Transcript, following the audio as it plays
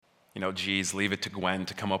Geez, leave it to Gwen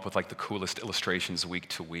to come up with like the coolest illustrations week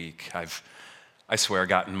to week. I swear,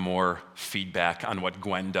 gotten more feedback on what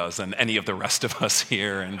Gwen does than any of the rest of us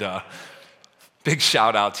here. And big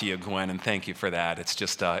shout out to you, Gwen, and thank you for that. It's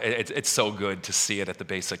just, it's so good to see it at the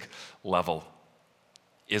basic level,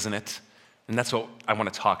 isn't it? And that's what I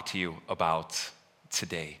want to talk to you about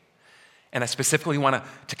today. And I specifically want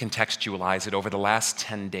to contextualize it over the last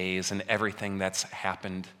 10 days and everything that's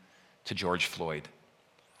happened to George Floyd.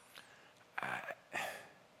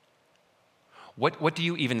 What do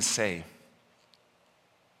you even say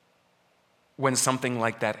when something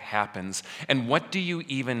like that happens? And what do you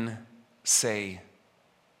even say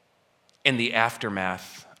in the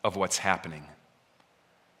aftermath of what's happening?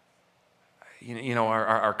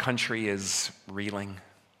 Our country is reeling.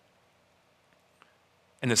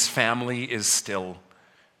 And this family is still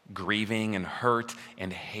grieving and hurt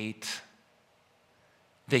and hate.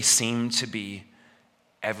 They seem to be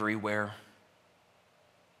everywhere.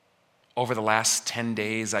 Over the last 10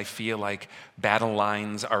 days, I feel like battle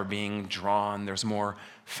lines are being drawn. There's more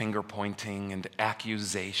finger pointing and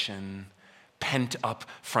accusation, pent up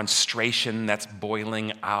frustration that's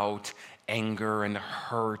boiling out, anger and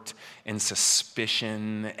hurt and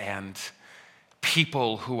suspicion, and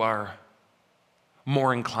people who are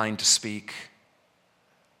more inclined to speak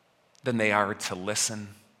than they are to listen.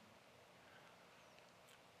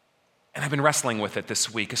 And I've been wrestling with it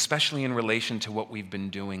this week, especially in relation to what we've been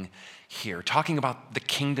doing here, talking about the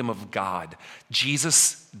kingdom of God,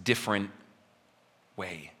 Jesus' different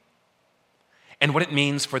way, and what it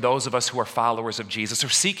means for those of us who are followers of Jesus or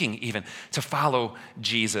seeking even to follow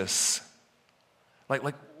Jesus.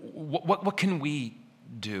 What can we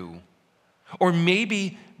do? Or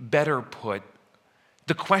maybe better put,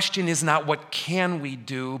 the question is not what can we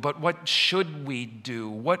do, but what should we do?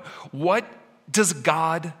 What does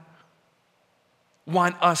God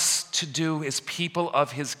want us to do as people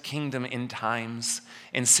of his kingdom in times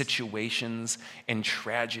and situations and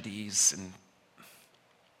tragedies and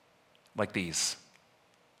like these?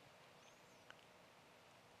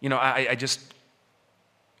 I just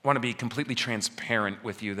want to be completely transparent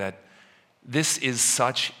with you that this is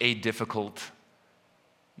such a difficult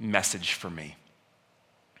message for me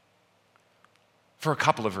for a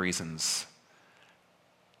couple of reasons.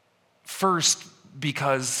 First,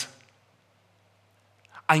 because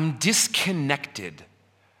I'm disconnected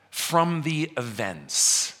from the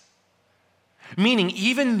events. Meaning,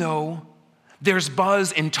 even though there's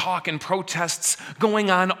buzz and talk and protests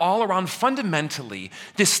going on all around, fundamentally,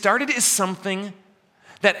 this started as something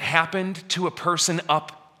that happened to a person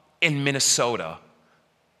up in Minnesota,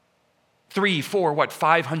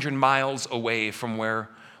 500 miles away from where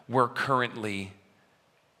we're currently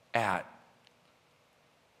at.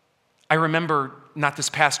 I remember, not this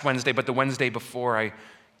past Wednesday, but the Wednesday before, I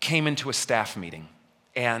came into a staff meeting.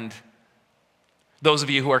 And those of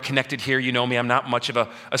you who are connected here, you know me, I'm not much of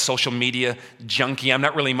a social media junkie. I'm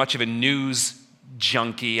not really much of a news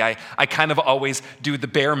junkie. I kind of always do the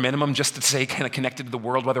bare minimum just to stay kind of connected to the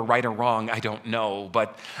world, whether right or wrong, I don't know.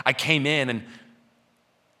 But I came in and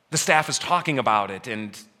the staff is talking about it,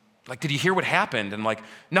 and like, did you hear what happened? And like,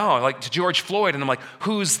 no, like to George Floyd. And I'm like,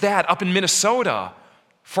 who's that? Up in Minnesota.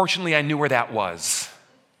 Fortunately, I knew where that was.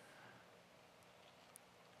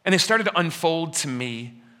 And they started to unfold to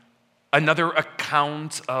me another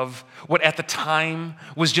account of what at the time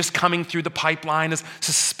was just coming through the pipeline as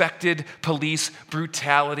suspected police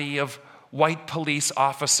brutality of white police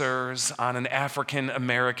officers on an African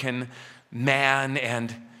American man,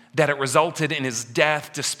 and that it resulted in his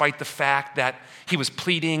death despite the fact that he was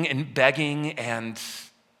pleading and begging and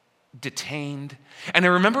detained. And I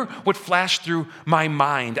remember what flashed through my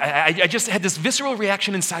mind. I just had this visceral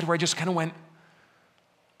reaction inside where I just kind of went,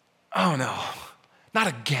 oh no, not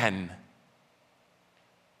again.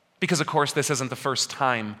 Because of course this isn't the first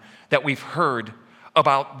time that we've heard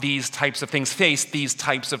about these types of things, faced these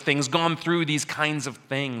types of things, gone through these kinds of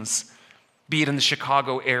things, be it in the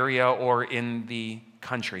Chicago area or in the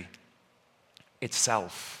country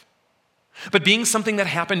itself. But being something that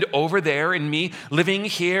happened over there and me living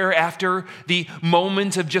here after the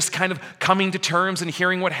moment of just kind of coming to terms and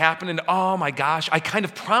hearing what happened, and oh my gosh, I kind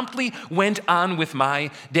of promptly went on with my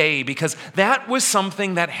day because that was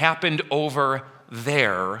something that happened over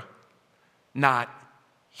there, not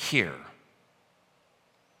here.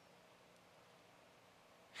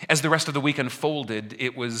 As the rest of the week unfolded,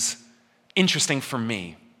 it was interesting for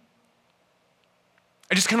me.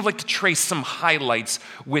 I just kind of like to trace some highlights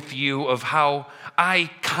with you of how I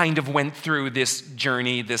kind of went through this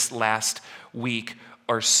journey this last week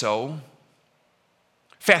or so.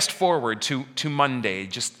 Fast forward to Monday,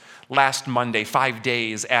 just last Monday, 5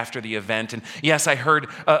 days after the event. And yes, I heard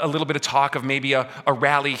a little bit of talk of maybe a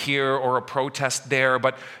rally here or a protest there,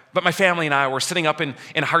 but my family and I were sitting up in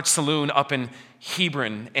Hart Saloon up in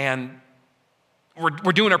Hebron, and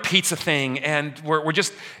we're doing our pizza thing, and we're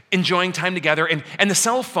just enjoying time together, and the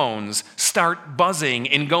cell phones start buzzing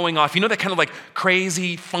and going off. You know that kind of like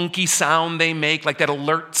crazy, funky sound they make, like that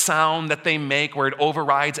alert sound that they make where it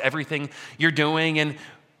overrides everything you're doing, and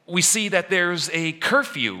we see that there's a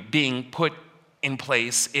curfew being put in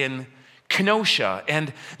place in Kenosha,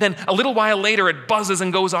 and then a little while later it buzzes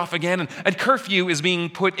and goes off again, and a curfew is being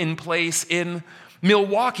put in place in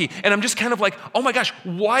Milwaukee. And I'm just kind of like, oh my gosh,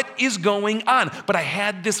 what is going on? But I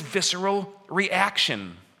had this visceral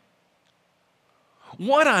reaction.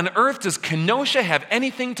 What on earth does Kenosha have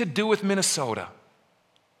anything to do with Minnesota?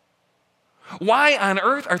 Why on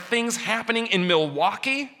earth are things happening in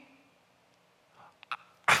Milwaukee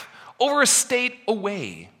over a state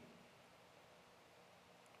away?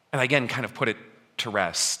 And I again kind of put it to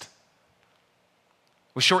rest.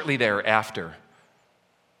 It was shortly thereafter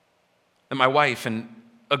that my wife and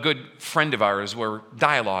a good friend of ours were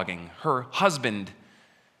dialoguing. Her husband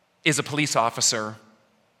is a police officer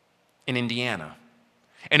in Indiana.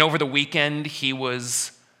 And over the weekend, he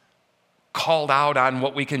was called out on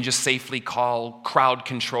what we can just safely call crowd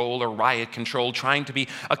control or riot control, trying to be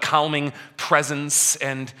a calming presence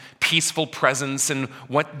and peaceful presence in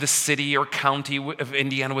what the city or county of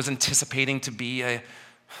Indiana was anticipating to be a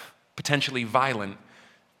potentially violent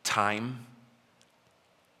time.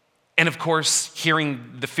 And of course,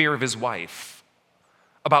 hearing the fear of his wife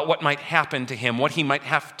about what might happen to him, what he might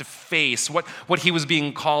have to face, what he was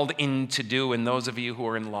being called in to do. And those of you who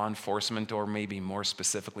are in law enforcement, or maybe more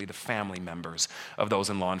specifically the family members of those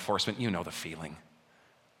in law enforcement, you know the feeling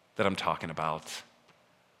that I'm talking about.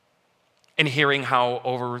 And hearing how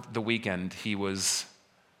over the weekend he was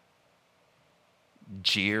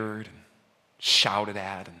jeered and shouted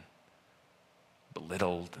at and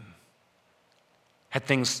belittled and had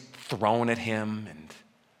things thrown at him. And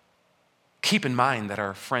keep in mind that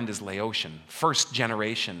our friend is Laotian, first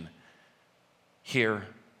generation here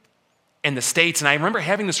in the States. And I remember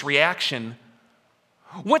having this reaction.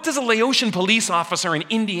 What does a Laotian police officer in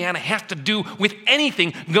Indiana have to do with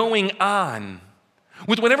anything going on?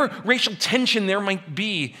 With whatever racial tension there might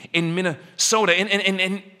be in Minnesota?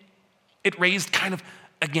 And it raised kind of,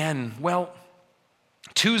 again, well,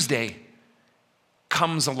 Tuesday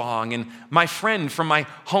comes along, and my friend from my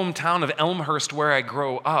hometown of Elmhurst, where I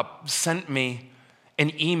grew up, sent me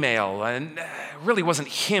an email, and it really wasn't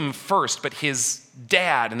him first, but his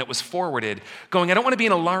dad, and it was forwarded, going, I don't want to be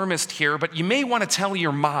an alarmist here, but you may want to tell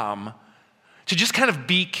your mom to just kind of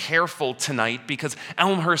be careful tonight because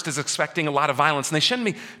Elmhurst is expecting a lot of violence. And they send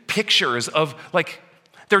me pictures of like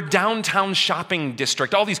their downtown shopping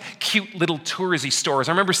district, all these cute little touristy stores.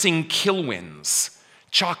 I remember seeing Kilwins,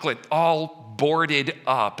 chocolate all boarded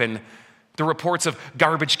up, and the reports of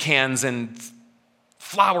garbage cans and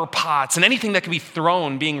flower pots and anything that could be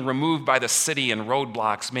thrown being removed by the city and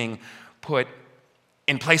roadblocks being put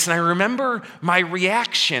in place. And I remember my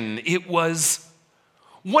reaction. It was,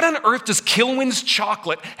 what on earth does Kilwin's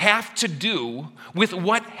chocolate have to do with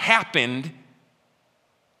what happened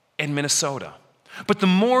in Minnesota? But the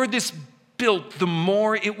more this built, the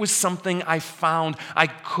more it was something I found I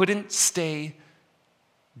couldn't stay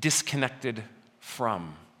disconnected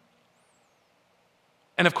from.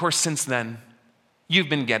 And of course, since then, you've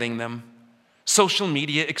been getting them. Social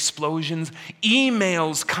media explosions,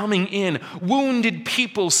 emails coming in, wounded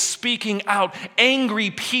people speaking out, angry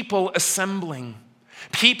people assembling,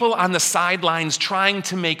 people on the sidelines trying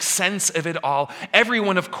to make sense of it all,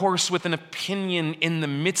 everyone, of course, with an opinion in the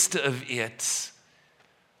midst of it.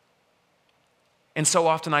 And so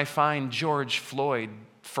often I find George Floyd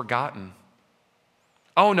forgotten.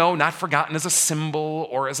 Oh no, not forgotten as a symbol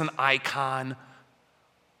or as an icon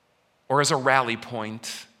or as a rally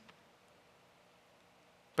point,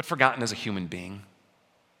 but forgotten as a human being.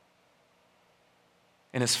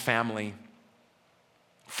 And his family,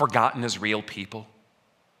 forgotten as real people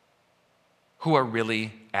who are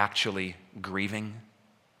really actually grieving.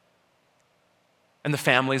 And the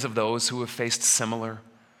families of those who have faced similar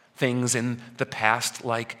things in the past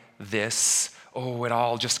like this. Oh, it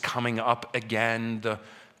all just coming up again,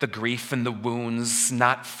 the grief and the wounds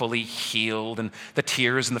not fully healed, and the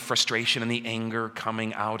tears and the frustration and the anger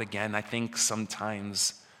coming out again. I think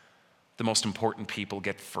sometimes the most important people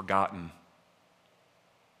get forgotten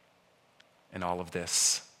in all of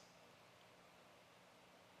this.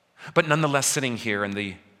 But nonetheless, sitting here in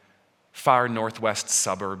the far northwest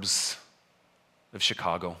suburbs of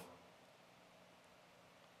Chicago,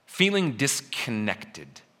 feeling disconnected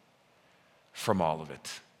from all of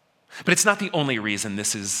it. But it's not the only reason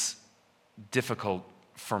this is difficult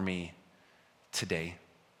for me today.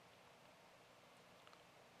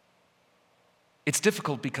 It's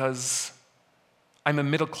difficult because I'm a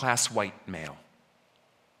middle-class white male.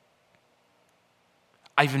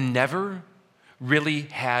 I've never really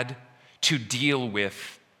had to deal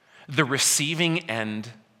with the receiving end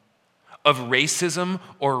of racism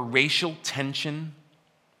or racial tension,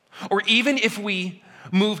 or even if we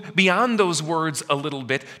move beyond those words a little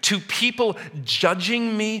bit, to people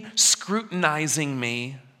judging me, scrutinizing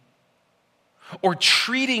me, or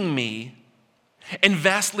treating me in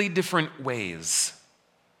vastly different ways.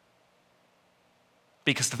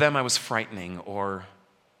 Because to them I was frightening or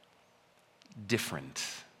different.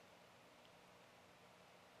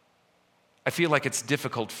 I feel like it's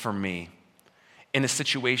difficult for me in a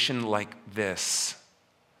situation like this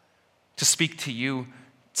to speak to you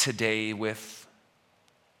today with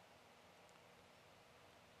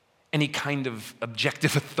any kind of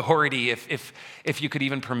objective authority, if you could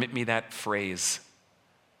even permit me that phrase,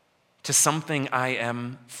 to something I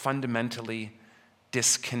am fundamentally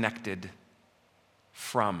disconnected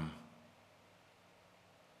from.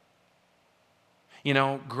 You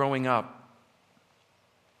know, growing up,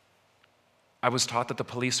 I was taught that the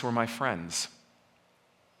police were my friends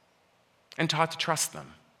and taught to trust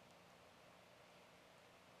them.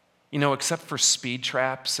 You know, except for speed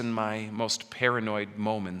traps and my most paranoid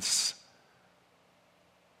moments,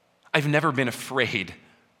 I've never been afraid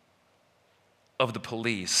of the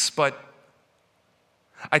police. But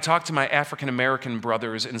I talk to my African American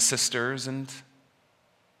brothers and sisters and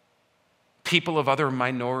people of other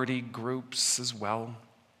minority groups as well.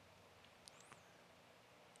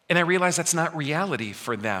 And I realize that's not reality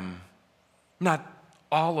for them. Not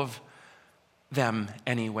all of them,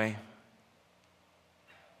 anyway.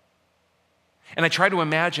 And I try to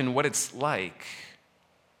imagine what it's like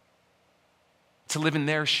to live in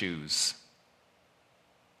their shoes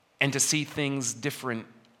and to see things different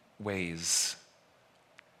ways.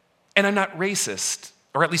 And I'm not racist,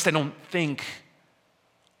 or at least I don't think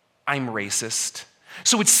I'm racist.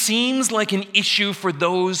 So it seems like an issue for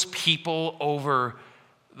those people over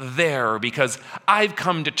there because I've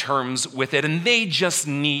come to terms with it and they just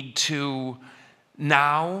need to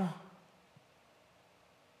now.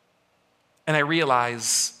 And I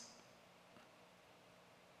realize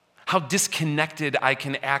how disconnected I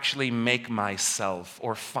can actually make myself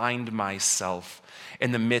or find myself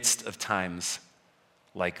in the midst of times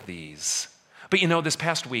like these. But you know, this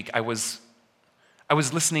past week I was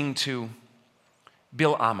listening to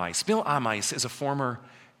Bill Amice. Bill Amice is a former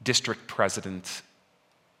district president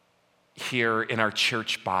here in our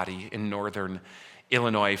church body in northern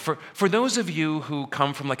Illinois. For those of you who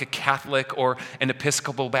come from like a Catholic or an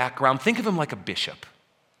Episcopal background, think of him like a bishop.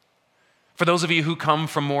 For those of you who come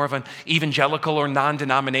from more of an evangelical or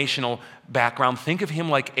non-denominational background, think of him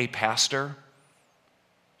like a pastor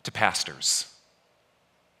to pastors.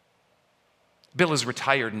 Bill is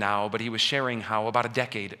retired now, but he was sharing how about a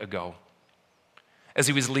decade ago, as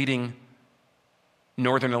he was leading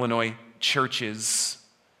northern Illinois churches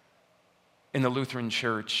in the Lutheran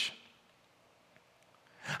Church,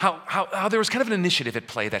 how there was kind of an initiative at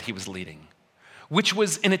play that he was leading, which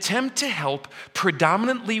was an attempt to help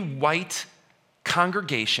predominantly white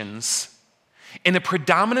congregations in a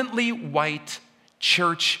predominantly white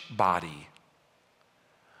church body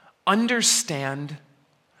understand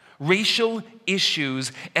racial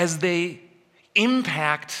issues as they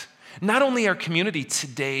impact not only our community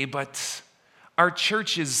today, but our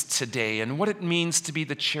churches today and what it means to be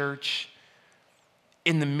the church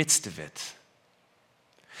in the midst of it.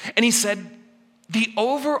 And he said the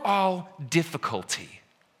overall difficulty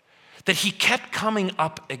that he kept coming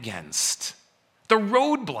up against, the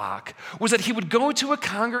roadblock, was that he would go to a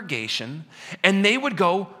congregation and they would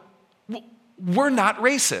go, "We're not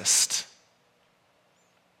racist."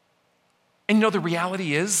 And you know, the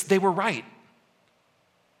reality is they were right.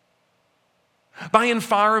 By and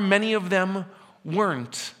far, many of them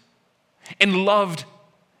weren't, and loved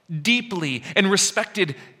deeply and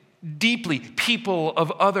respected deeply people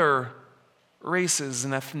of other races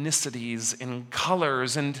and ethnicities and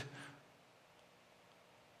colors, and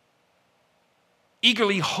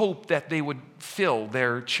eagerly hoped that they would fill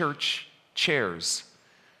their church chairs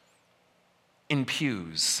in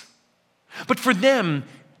pews. But for them,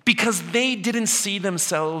 because they didn't see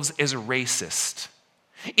themselves as racist,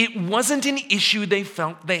 it wasn't an issue they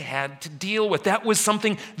felt they had to deal with. That was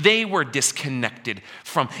something they were disconnected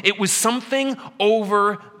from. It was something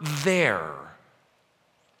over there.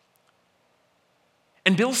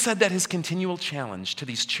 And Bill said that his continual challenge to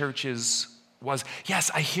these churches was,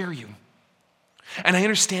 yes, I hear you. And I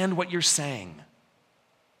understand what you're saying.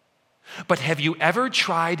 But have you ever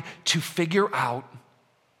tried to figure out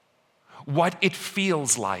what it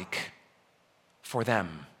feels like for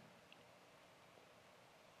them?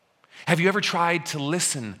 Have you ever tried to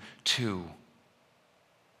listen to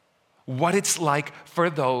what it's like for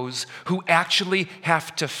those who actually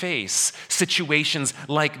have to face situations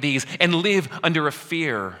like these and live under a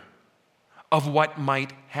fear of what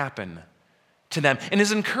might happen to them? And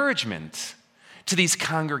his encouragement to these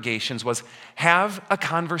congregations was, have a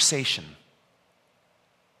conversation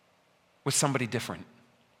with somebody different,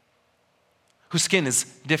 whose skin is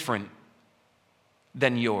different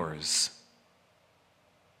than yours,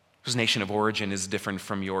 whose nation of origin is different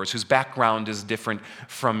from yours, whose background is different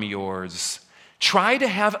from yours. Try to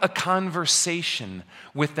have a conversation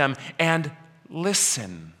with them and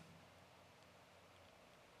listen.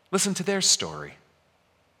 Listen to their story.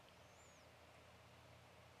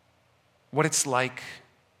 What it's like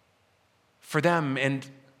for them. And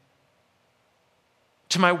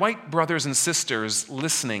to my white brothers and sisters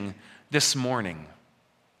listening this morning,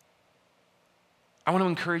 I want to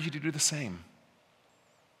encourage you to do the same.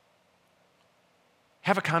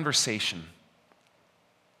 Have a conversation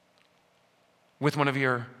with one of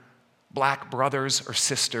your black brothers or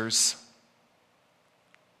sisters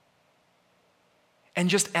and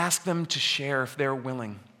just ask them to share, if they're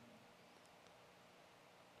willing,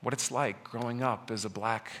 what it's like growing up as a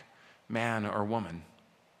black man or woman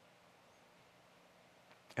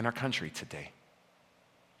in our country today.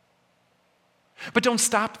 But don't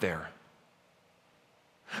stop there.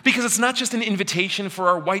 Because it's not just an invitation for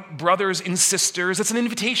our white brothers and sisters, it's an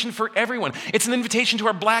invitation for everyone. It's an invitation to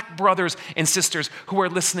our black brothers and sisters who are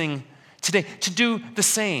listening today to do the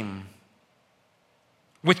same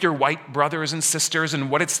with your white brothers and sisters,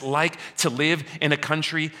 and what it's like to live in a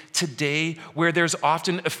country today where there's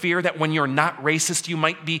often a fear that when you're not racist, you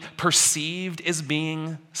might be perceived as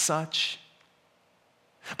being such.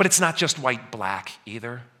 But it's not just white-black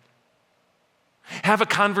either. Have a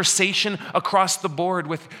conversation across the board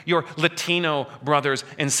with your Latino brothers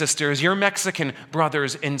and sisters, your Mexican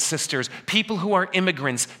brothers and sisters, people who are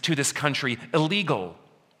immigrants to this country, illegal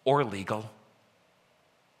or legal.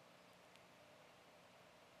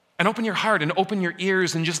 And open your heart and open your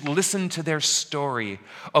ears and just listen to their story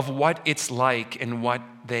of what it's like and what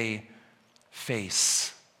they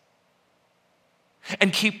face.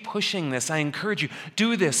 And keep pushing this. I encourage you,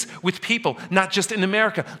 do this with people, not just in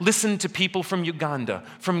America. Listen to people from Uganda,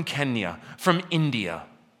 from Kenya, from India,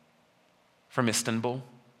 from Istanbul.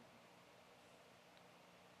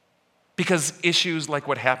 Because issues like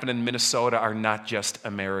what happened in Minnesota are not just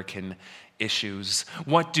American issues.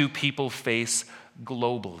 What do people face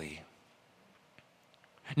globally?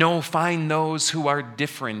 No, find those who are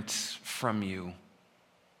different from you.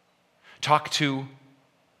 Talk to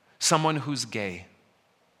someone who's gay.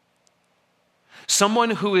 Someone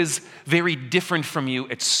who is very different from you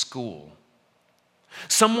at school.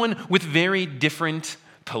 Someone with very different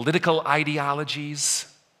political ideologies,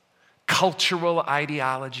 cultural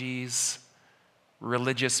ideologies,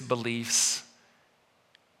 religious beliefs,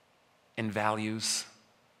 and values.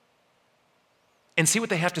 And see what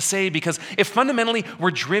they have to say, because if fundamentally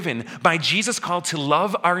we're driven by Jesus' call to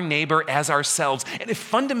love our neighbor as ourselves, and if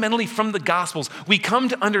fundamentally from the Gospels we come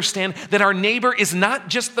to understand that our neighbor is not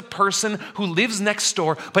just the person who lives next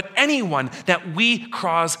door, but anyone that we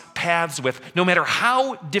cross paths with, no matter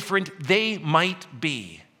how different they might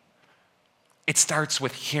be, it starts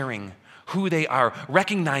with hearing who they are,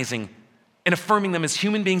 recognizing and affirming them as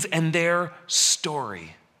human beings and their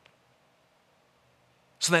story,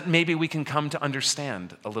 so that maybe we can come to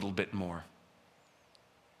understand a little bit more,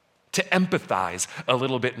 to empathize a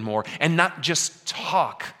little bit more, and not just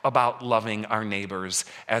talk about loving our neighbors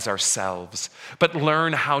as ourselves, but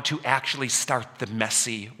learn how to actually start the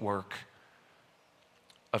messy work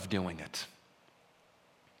of doing it.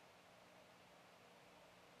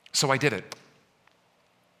 So I did it.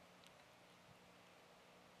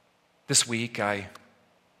 This week I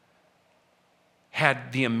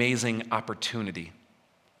had the amazing opportunity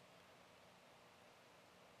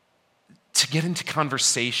to get into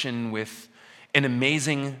conversation with an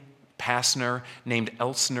amazing pastor named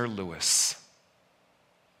Elsner Lewis,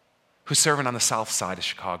 who's serving on the south side of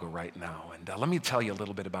Chicago right now. And let me tell you a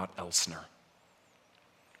little bit about Elsner.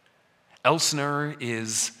 Elsner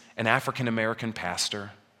is an African-American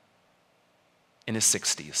pastor in his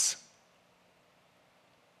 60s.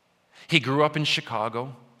 He grew up in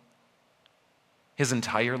Chicago his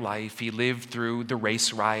entire life. He lived through the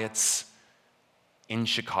race riots in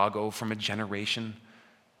Chicago from a generation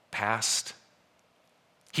past.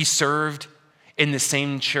 He served in the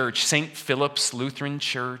same church, St. Philip's Lutheran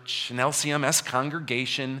Church, an LCMS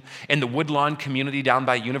congregation in the Woodlawn community down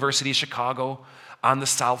by University of Chicago on the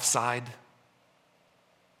south side.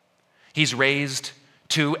 He's raised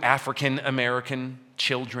 2 African American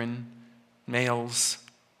children, males.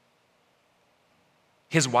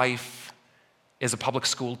 His wife is a public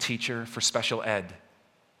school teacher for special ed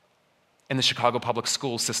in the Chicago public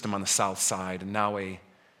school system on the south side, and now a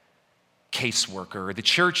caseworker. The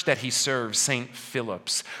church that he serves, St.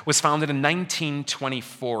 Philip's, was founded in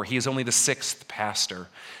 1924. He is only the 6th pastor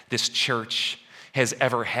this church has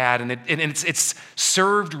ever had, and it's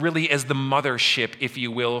served really as the mothership, if you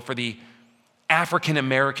will, for the African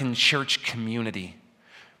American church community,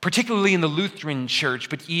 particularly in the Lutheran church,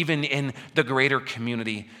 but even in the greater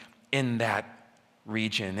community in that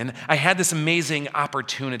region. And I had this amazing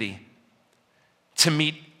opportunity to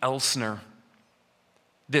meet Elsner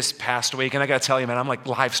this past week. And I got to tell you, man, I'm like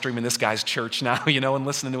live streaming this guy's church now, and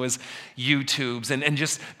listening to his YouTubes and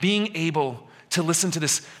just being able to listen to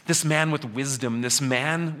this man with wisdom, this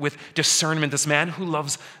man with discernment, this man who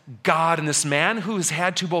loves God, and this man who has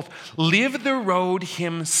had to both live the road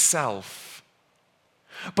himself,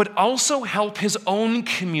 but also help his own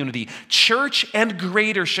community, church and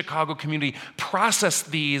greater Chicago community, process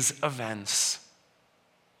these events.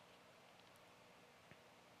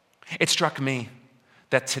 It struck me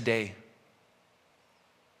that today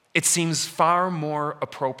it seems far more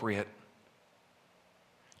appropriate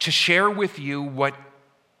to share with you what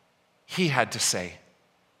he had to say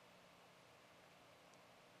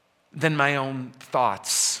than my own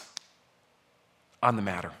thoughts on the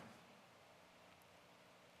matter.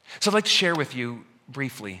 So I'd like to share with you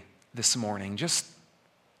briefly this morning just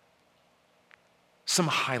some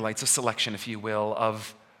highlights, a selection, if you will,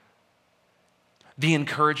 of the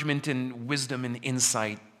encouragement and wisdom and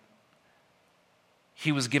insight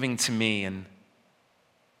he was giving to me and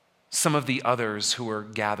some of the others who were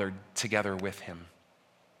gathered together with him.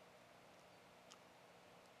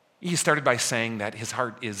 He started by saying that his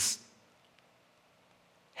heart is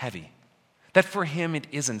heavy, that for him it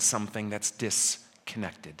isn't something that's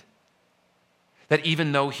disconnected, that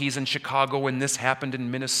even though he's in Chicago and this happened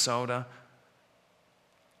in Minnesota,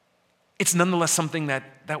 it's nonetheless something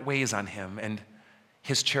that weighs on him and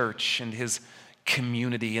his church and his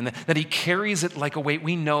community, and that he carries it like a weight.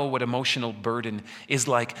 We know what emotional burden is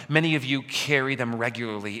like. Many of you carry them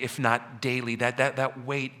regularly, if not daily, that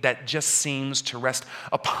weight that just seems to rest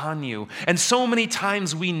upon you. And so many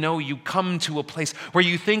times we know you come to a place where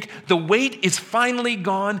you think the weight is finally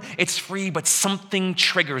gone, it's free, but something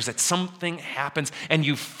triggers it, something happens, and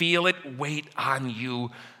you feel it weight on you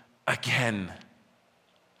again.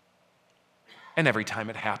 And every time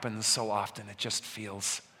it happens, so often it just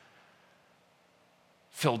feels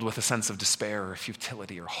filled with a sense of despair or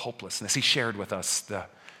futility or hopelessness. He shared with us the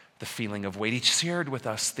feeling of weight. He shared with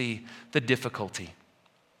us the difficulty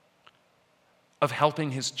of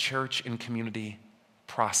helping his church and community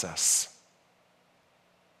process.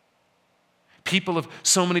 People of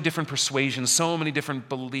so many different persuasions, so many different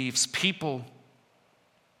beliefs, people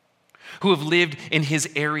who have lived in his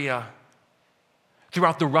area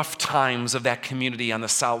throughout the rough times of that community on the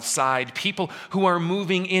south side, people who are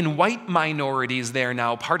moving in, white minorities there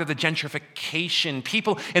now, part of the gentrification,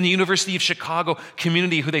 people in the University of Chicago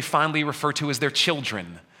community who they fondly refer to as their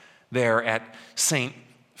children there at St.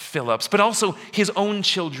 Philip's, but also his own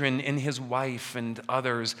children and his wife and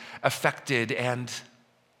others affected, and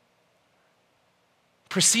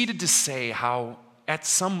proceeded to say how at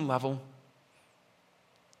some level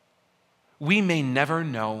we may never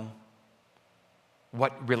know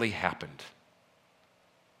what really happened.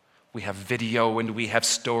 We have video and we have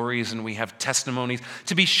stories and we have testimonies,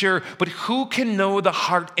 to be sure, but who can know the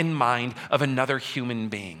heart and mind of another human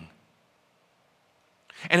being?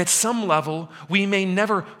 And at some level, we may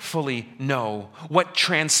never fully know what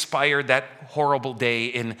transpired that horrible day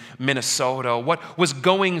in Minnesota, what was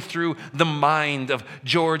going through the mind of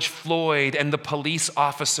George Floyd and the police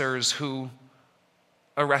officers who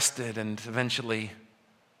arrested and eventually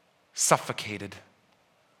suffocated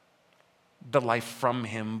the life from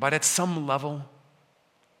him. But at some level,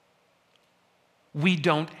 we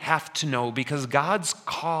don't have to know, because God's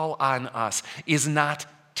call on us is not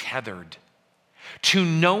tethered to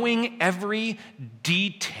knowing every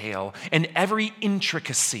detail and every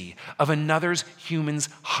intricacy of another's human's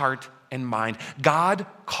heart and mind. God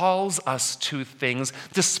calls us to things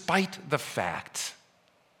despite the fact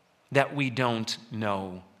that we don't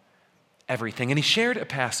know everything. And he shared a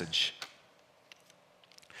passage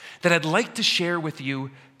that I'd like to share with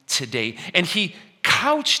you today. And he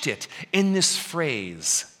couched it in this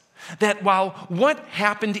phrase that while what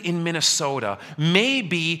happened in Minnesota may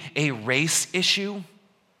be a race issue,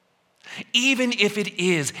 even if it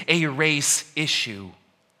is a race issue,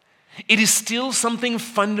 it is still something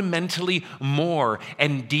fundamentally more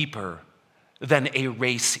and deeper than a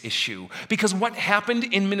race issue. Because what happened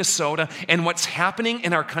in Minnesota and what's happening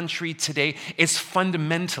in our country today is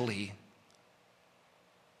fundamentally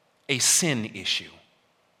a sin issue.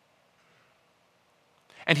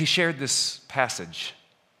 And he shared this passage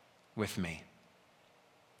with me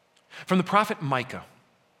from the prophet Micah.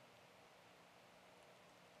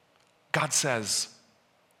 God says,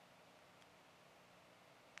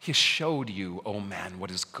 He showed you, O man, what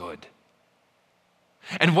is good.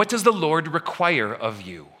 And what does the Lord require of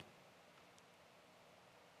you?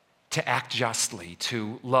 To act justly,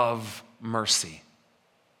 to love mercy,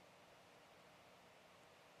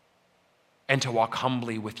 and to walk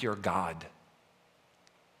humbly with your God.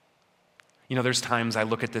 You know, there's times I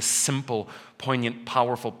look at this simple, poignant,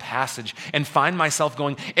 powerful passage and find myself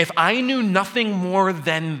going, if I knew nothing more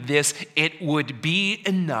than this, it would be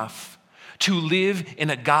enough to live in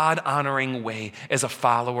a God-honoring way as a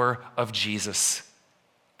follower of Jesus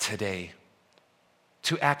today.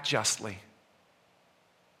 To act justly,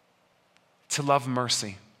 to love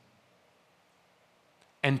mercy,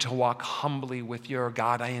 and to walk humbly with your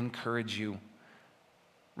God. I encourage you,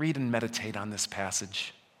 read and meditate on this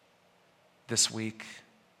passage this week.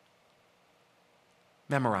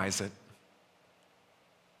 Memorize it.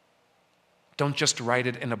 Don't just write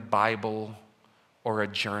it in a Bible or a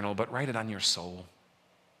journal, but write it on your soul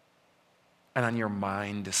and on your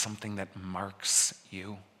mind as something that marks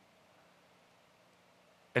you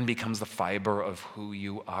and becomes the fiber of who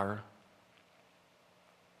you are.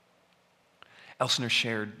 Elsner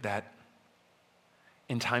shared that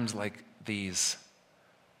in times like these,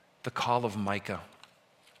 the call of Micah,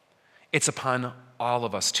 it's upon all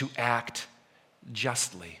of us to act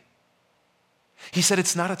justly. He said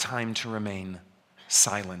it's not a time to remain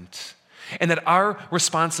silent, and that our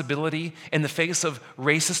responsibility in the face of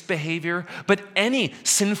racist behavior, but any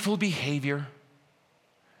sinful behavior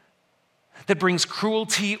that brings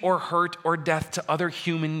cruelty or hurt or death to other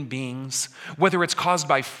human beings, whether it's caused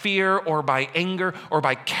by fear or by anger or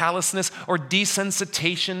by callousness or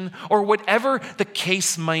desensitization or whatever the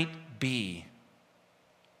case might be.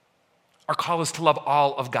 Our call is to love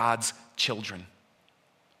all of God's children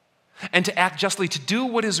and to act justly, to do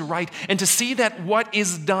what is right, and to see that what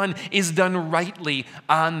is done rightly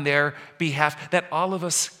on their behalf, that all of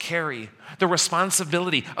us carry the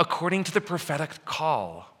responsibility according to the prophetic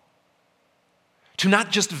call to not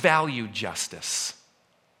just value justice,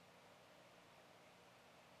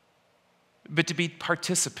 but to be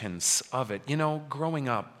participants of it. You know, growing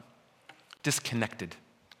up disconnected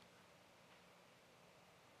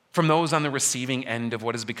from those on the receiving end of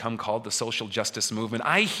what has become called the social justice movement,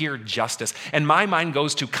 I hear justice, and my mind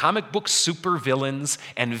goes to comic book supervillains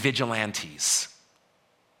and vigilantes.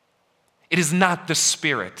 It is not the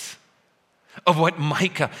spirit of what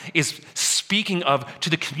Micah is speaking of to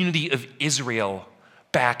the community of Israel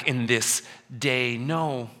back in this day.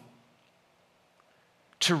 No.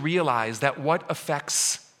 To realize that what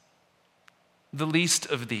affects the least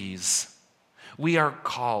of these, we are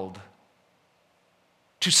called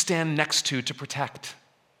to stand next to protect,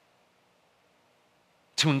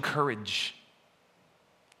 to encourage,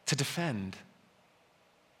 to defend,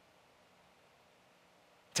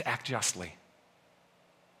 to act justly.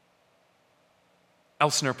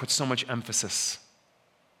 Elsner puts so much emphasis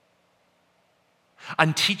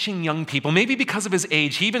on teaching young people, maybe because of his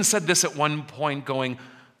age. He even said this at one point, going,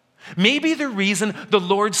 maybe the reason the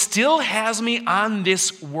Lord still has me on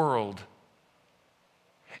this world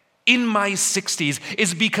in my 60s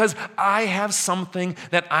is because I have something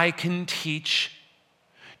that I can teach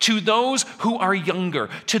to those who are younger,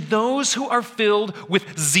 to those who are filled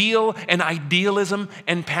with zeal and idealism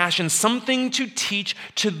and passion, something to teach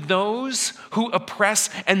to those who oppress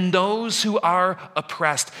and those who are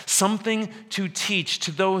oppressed, something to teach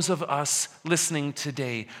to those of us listening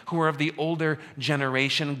today who are of the older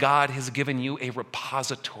generation. God has given you a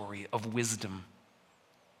repository of wisdom,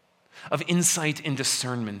 of insight and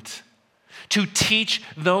discernment, to teach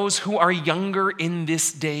those who are younger in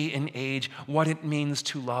this day and age what it means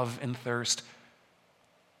to love and thirst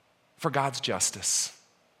for God's justice,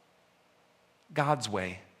 God's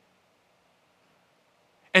way,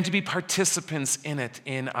 and to be participants in it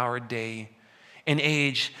in our day and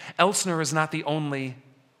age. Elsner is not the only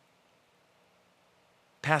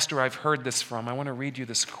pastor I've heard this from. I want to read you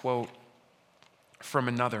this quote from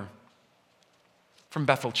another, from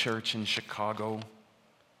Bethel Church in Chicago.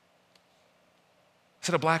 It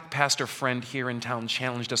said a black pastor friend here in town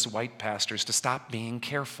challenged us white pastors to stop being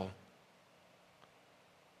careful.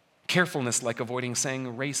 Carefulness, like avoiding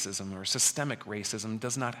saying racism or systemic racism,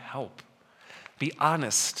 does not help. Be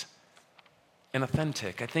honest and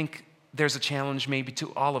authentic. I think there's a challenge maybe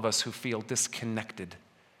to all of us who feel disconnected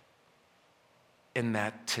in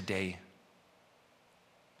that today.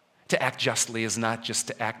 To act justly is not just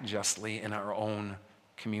to act justly in our own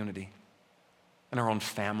community, in our own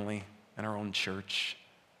family, in our own church,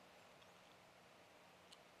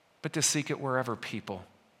 but to seek it wherever people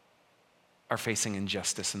are facing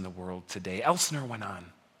injustice in the world today. Elsner went on,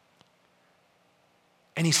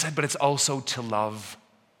 and he said, but it's also to love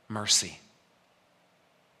mercy.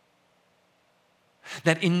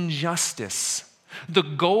 That injustice, the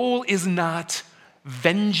goal is not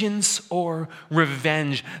vengeance or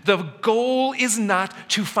revenge. The goal is not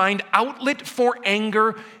to find outlet for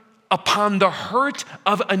anger upon the hurt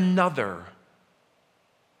of another,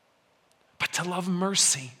 but to love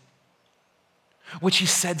mercy, which he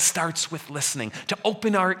said starts with listening, to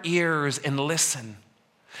open our ears and listen.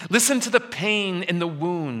 Listen to the pain and the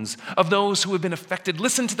wounds of those who have been affected.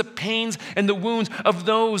 Listen to the pains and the wounds of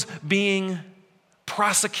those being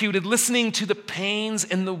prosecuted. Listening to the pains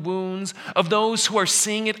and the wounds of those who are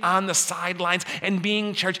seeing it on the sidelines and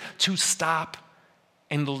being charged to stop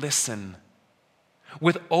and listen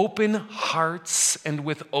with open hearts and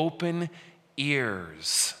with open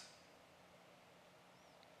ears.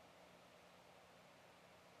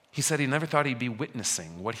 He said he never thought he'd be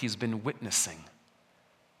witnessing what he's been witnessing.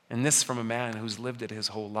 And this from a man who's lived it his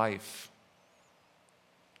whole life,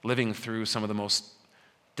 living through some of the most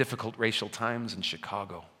difficult racial times in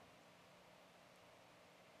Chicago.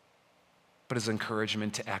 But his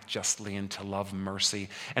encouragement to act justly and to love mercy,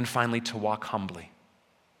 and finally to walk humbly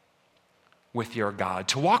with your God.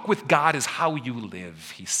 To walk with God is how you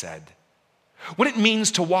live, he said. What it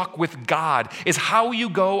means to walk with God is how you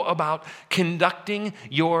go about conducting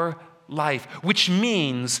your life, which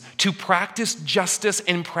means to practice justice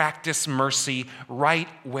and practice mercy right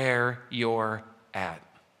where you're at.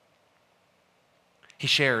 He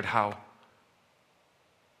shared how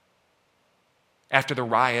after the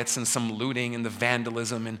riots and some looting and the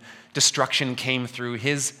vandalism and destruction came through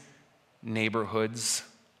his neighborhoods,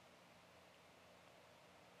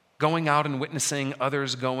 going out and witnessing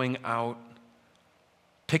others going out,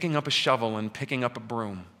 picking up a shovel and picking up a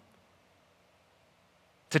broom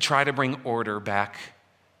to try to bring order back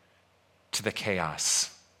to the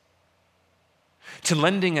chaos, to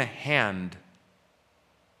lending a hand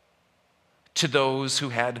to those who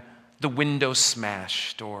had the window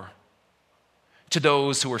smashed, or to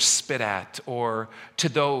those who were spit at, or to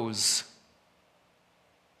those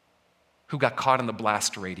who got caught in the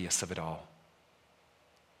blast radius of it all.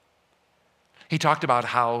 He talked about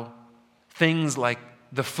how things like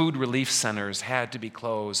the food relief centers had to be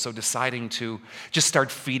closed, so deciding to just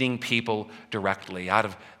start feeding people directly out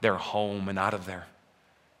of their home and out of their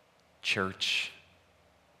church.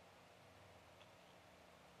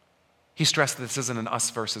 He stressed that this isn't an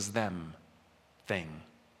us versus them thing,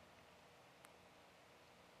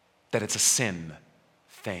 that it's a sin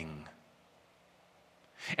thing.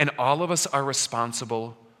 And all of us are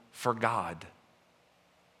responsible for God,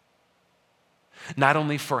 not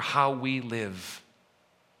only for how we live,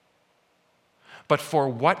 but for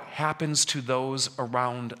what happens to those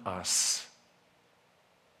around us,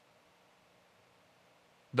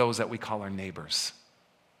 those that we call our neighbors.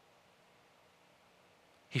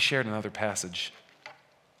 He shared another passage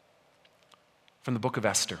from the book of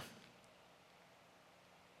Esther,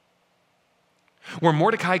 where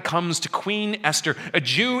Mordecai comes to Queen Esther, a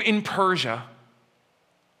Jew in Persia,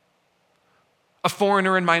 a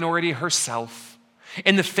foreigner and minority herself,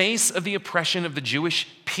 in the face of the oppression of the Jewish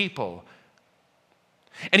people.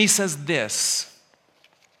 And he says this,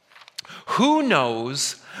 "Who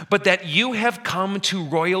knows but that you have come to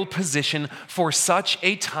royal position for such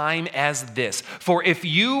a time as this? For if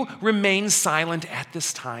you remain silent at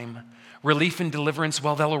this time, relief and deliverance,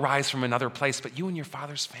 well, they'll arise from another place, but you and your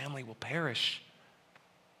father's family will perish.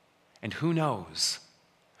 And who knows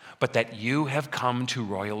but that you have come to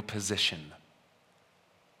royal position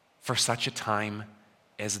for such a time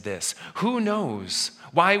as this? Who knows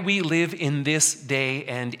why we live in this day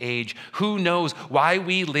and age? Who knows why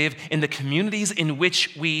we live in the communities in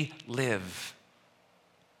which we live?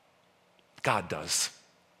 God does.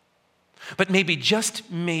 But maybe,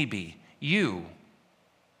 just maybe, you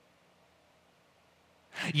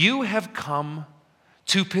have come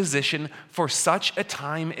to position for such a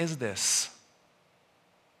time as this,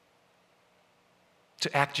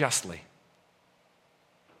 to act justly,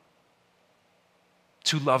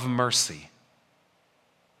 to love mercy,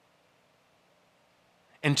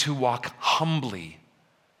 and to walk humbly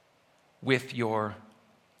with your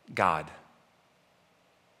God.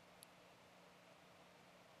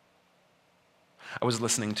 I was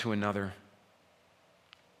listening to another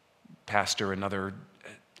pastor, another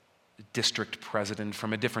district president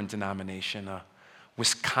from a different denomination, a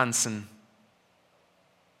Wisconsin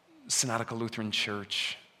Synodical Lutheran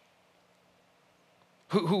Church,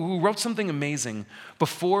 who wrote something amazing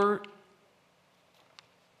before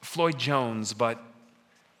Floyd Jones, but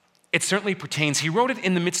it certainly pertains. He wrote it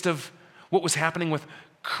in the midst of what was happening with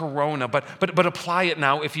Corona, but apply it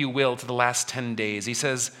now, if you will, to the last 10 days. He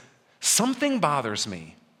says, something bothers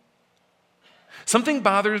me. Something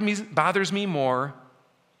bothers me more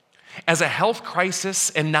as a health crisis,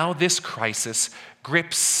 and now this crisis,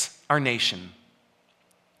 grips our nation.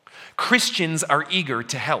 Christians are eager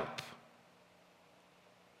to help.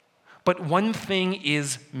 But one thing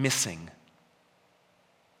is missing: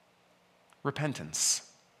 repentance.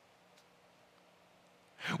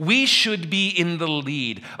 We should be in the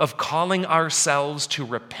lead of calling ourselves to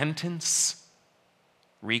repentance,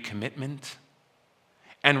 recommitment,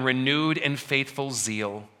 and renewed and faithful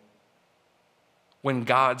zeal when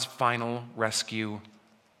God's final rescue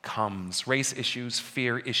comes. Race issues,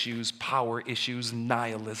 fear issues, power issues,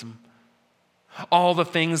 nihilism. All the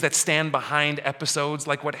things that stand behind episodes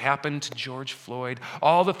like what happened to George Floyd.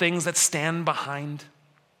 All the things that stand behind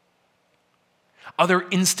other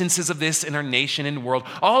instances of this in our nation and world.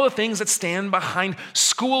 All the things that stand behind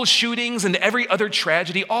school shootings and every other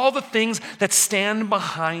tragedy. All the things that stand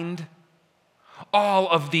behind all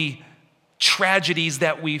of the tragedies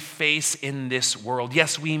that we face in this world.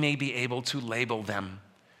 Yes, we may be able to label them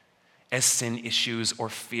as sin issues or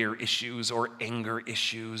fear issues or anger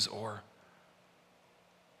issues or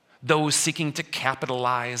those seeking to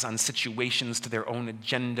capitalize on situations to their own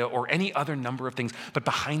agenda or any other number of things. But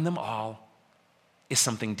behind them all is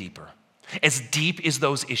something deeper. As deep as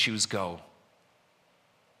those issues go.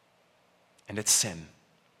 And it's sin.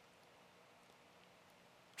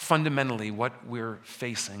 Fundamentally, what we're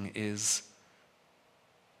facing is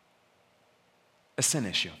a sin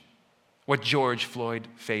issue. What George Floyd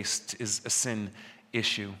faced is a sin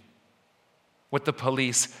issue. What the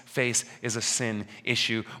police face is a sin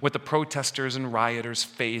issue. What the protesters and rioters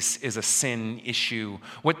face is a sin issue.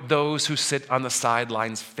 What those who sit on the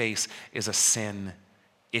sidelines face is a sin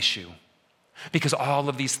issue. Because all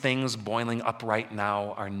of these things boiling up right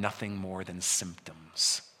now are nothing more than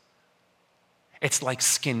symptoms. It's like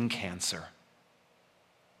skin cancer.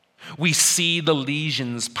 We see the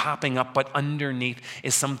lesions popping up, but underneath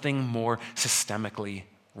is something more systemically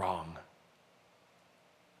wrong.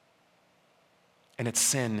 And it's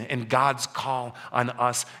sin. And God's call on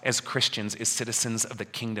us as Christians, as citizens of the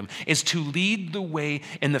kingdom, is to lead the way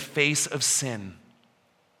in the face of sin,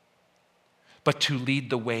 but to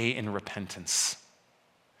lead the way in repentance,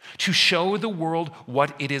 to show the world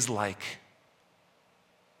what it is like,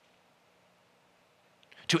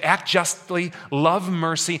 to act justly, love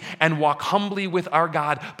mercy, and walk humbly with our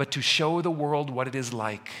God, but to show the world what it is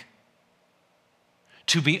like,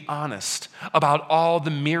 to be honest about all the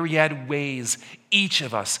myriad ways each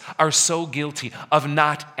of us are so guilty of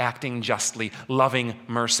not acting justly, loving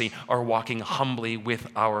mercy, or walking humbly with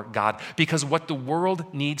our God. Because what the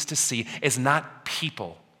world needs to see is not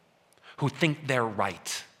people who think they're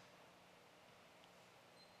right.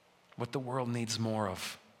 What the world needs more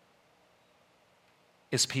of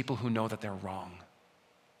is people who know that they're wrong.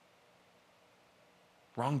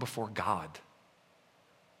 Wrong before God.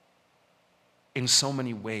 In so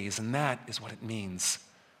many ways, and that is what it means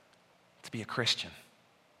to be a Christian.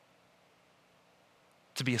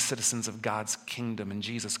 To be a citizens of God's kingdom, and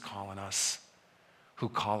Jesus calling us, who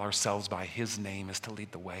call ourselves by his name, is to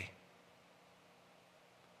lead the way.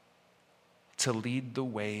 To lead the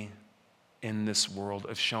way in this world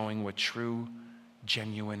of showing what true,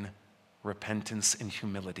 genuine repentance and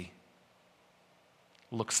humility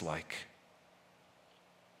looks like,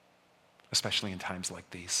 especially in times like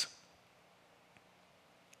these.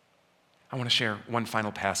 I want to share one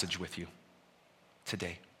final passage with you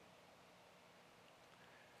today.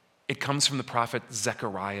 It comes from the prophet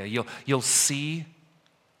Zechariah. You'll see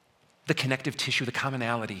the connective tissue, the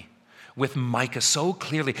commonality with Micah so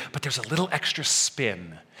clearly, but there's a little extra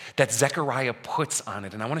spin that Zechariah puts on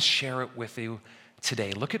it, and I want to share it with you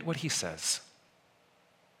today. Look at what he says.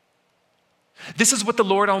 This is what the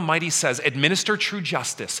Lord Almighty says: administer true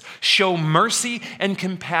justice, show mercy and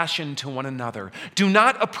compassion to one another. Do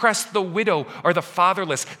not oppress the widow or the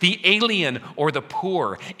fatherless, the alien or the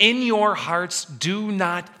poor. In your hearts, do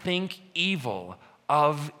not think evil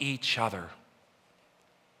of each other.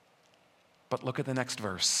 But look at the next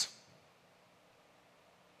verse.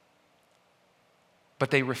 but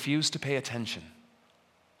they refused to pay attention.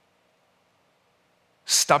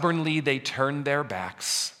 Stubbornly, they turned their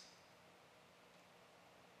backs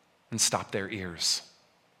and stopped their ears.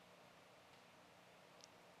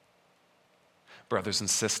 Brothers and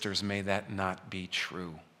sisters, may that not be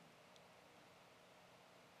true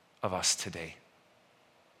of us today.